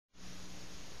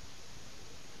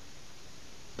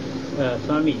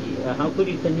Swamiji, how could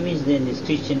you convince then these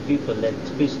Christian people that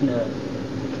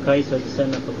Christ was the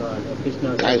Son of God, or Krishna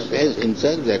was Christ says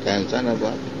himself that I am Son of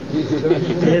God.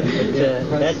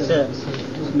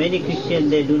 That's many Christians,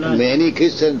 they do not... Many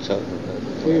Christians are.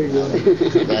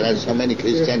 There are so many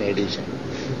Christian editions.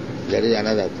 That is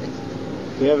another thing.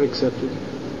 We have accepted.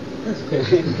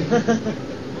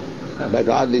 But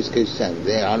all these Christians,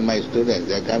 they are all my students,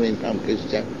 they are coming from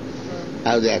Christian.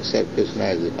 How they accept Krishna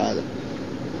as the Father?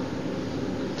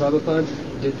 Prabhupada,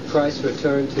 did Christ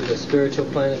return to the spiritual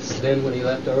planets then when he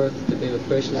left Earth to be with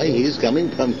Krishna? He is coming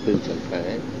from spiritual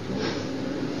planet.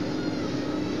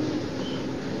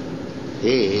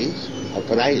 He is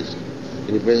authorized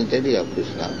representative of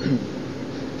Krishna.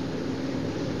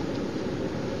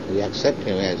 We accept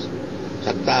him as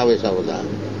Saktavesa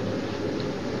Avadana.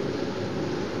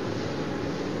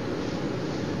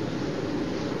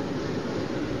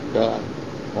 So,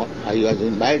 I was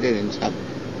invited in some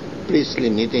priestly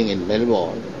meeting in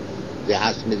Melbourne. They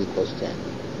asked me the question,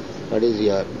 what is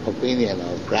your opinion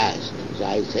of Christ? So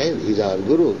I said, he's our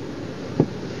Guru.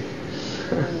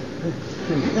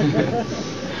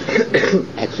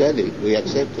 Actually, we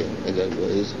accept him as our Guru.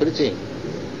 He's preaching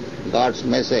God's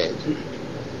message.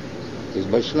 He's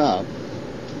Vaishnava.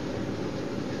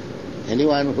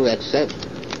 Anyone who accepts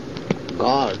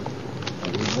God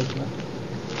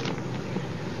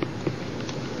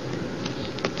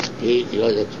he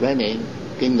was explaining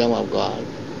kingdom of God.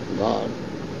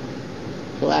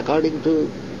 So according to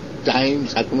time,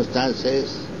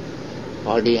 circumstances,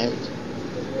 audience,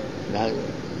 now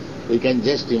we can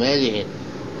just imagine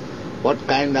what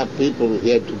kind of people he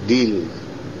had to deal with.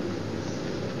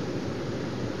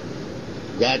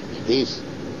 That his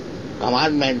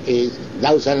commandment is,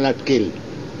 thou shalt not kill.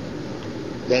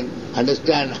 Then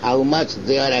understand how much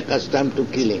they are accustomed to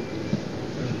killing.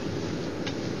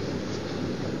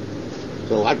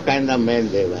 So what kind of men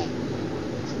they were.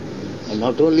 And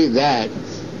not only that,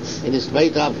 in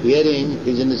spite of hearing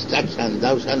his instruction,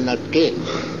 thou shalt not kill,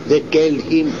 they killed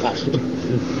him first.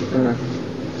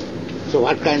 So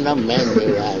what kind of men they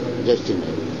were, just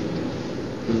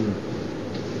imagine.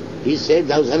 He said,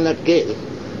 thou shalt not kill,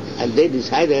 and they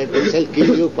decided, we shall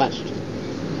kill you first.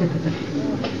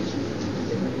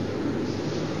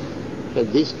 So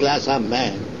this class of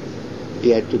men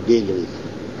he had to deal with.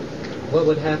 What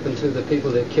would happen to the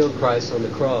people that killed Christ on the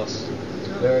cross?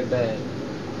 Very bad.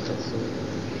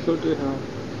 Should they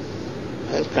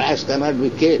have? Christ cannot be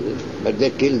killed, but they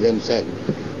kill themselves.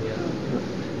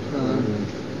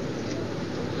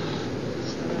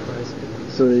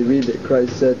 So they read that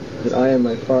Christ said that I and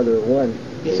my Father are one.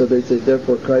 Yes. So they say,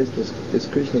 therefore Christ is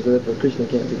Krishna, so therefore Krishna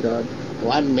can't be God.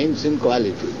 One means in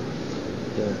quality.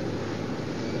 Yeah.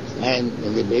 And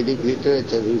in the Vedic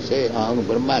literature we say, Aham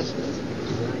Brahmasmi.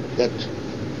 That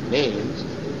means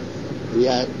we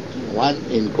are one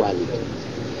in quality.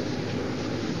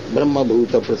 Brahma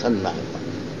Bhuta Prasanna.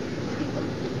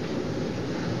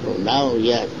 So now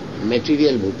we are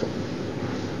material Bhuta,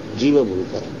 Jiva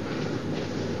Bhuta.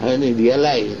 And we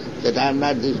realize that I am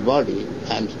not this body,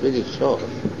 I am spirit soul.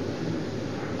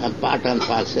 I am part and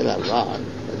parcel of God.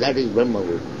 That is Brahma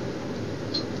Bhuta.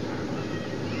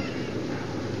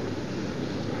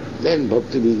 Then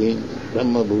bhakti begins.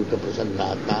 Brahma Bhuta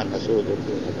Prasannatma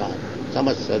Nasodhapuraka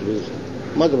Samas Service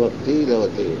Mad Bhakti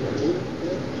Lavate.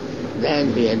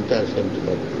 Then he enters into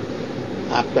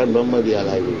bhakti. After Brahma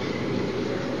realization.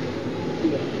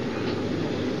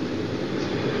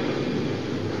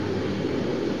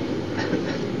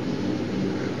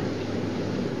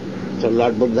 So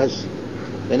Lord Buddha's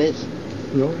finished?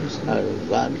 No.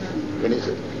 Gone? Finish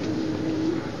it.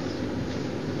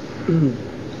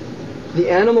 The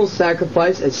animal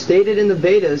sacrifice, as stated in the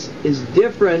Vedas, is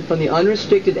different from the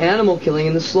unrestricted animal killing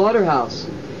in the slaughterhouse,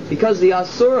 because the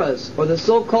Asuras, or the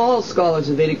so-called scholars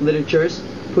of Vedic literatures,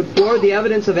 put forward the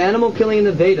evidence of animal killing in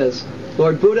the Vedas.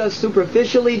 Lord Buddha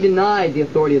superficially denied the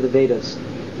authority of the Vedas.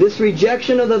 This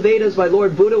rejection of the Vedas by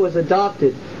Lord Buddha was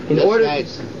adopted in order... Right.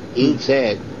 He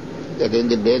said that in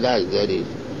the Vedas there is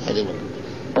animal.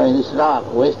 And instead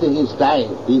of wasting his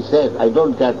time, he said, I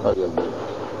don't care for your Vedas.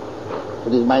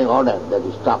 It is my order that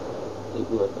you stop if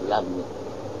you love me.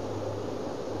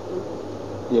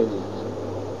 Here it is.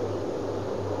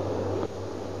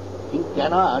 You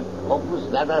cannot open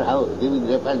slaughterhouse giving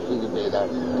reference to the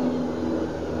Vedas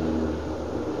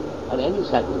or any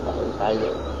sacrifice,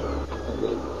 either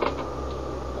the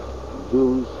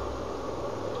Jews,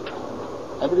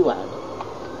 everyone,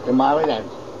 the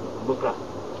Mohammedans,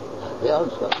 they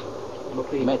also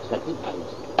make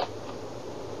sacrifice.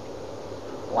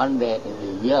 One day in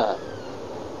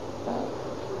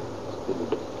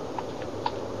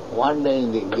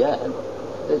the year,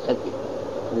 a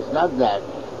sacrifice. It's not that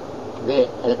they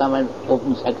recommend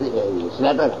open sacrifice,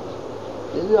 slaughterhouse.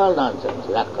 This is all nonsense,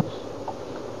 rakas.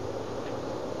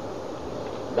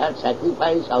 That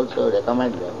sacrifice also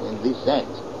recommended in this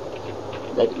sense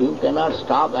that you cannot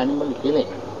stop animal killing.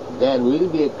 There will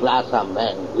be a class of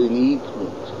men who will eat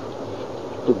meat,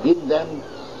 to give them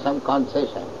some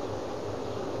concession.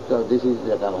 So this is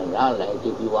recommended. All right,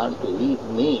 if you want to eat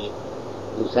meat,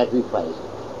 you sacrifice.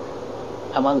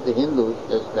 Among the Hindus,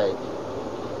 just like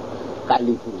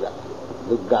Kali Puja,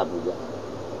 Durga Puja,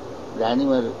 the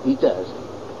animal eaters,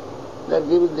 they are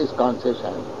given this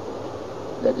concession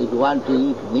that if you want to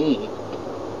eat meat,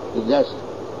 you just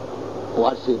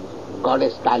worship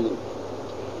Goddess Kali.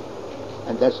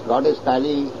 And that Goddess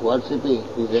Kali worshipping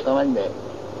is recommended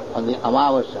on the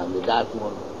Amavasya, on the dark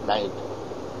moon night,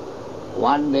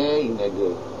 one day in a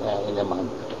day, in a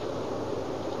month,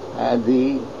 and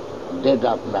the dead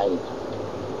of night.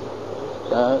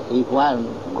 So if one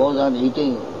goes on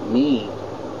eating meat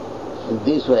in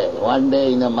this way, one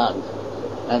day in a month,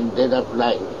 and dead of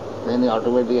night, then he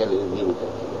automatically will give it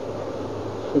up.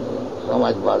 So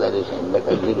much botheration,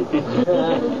 better leave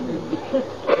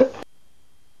it.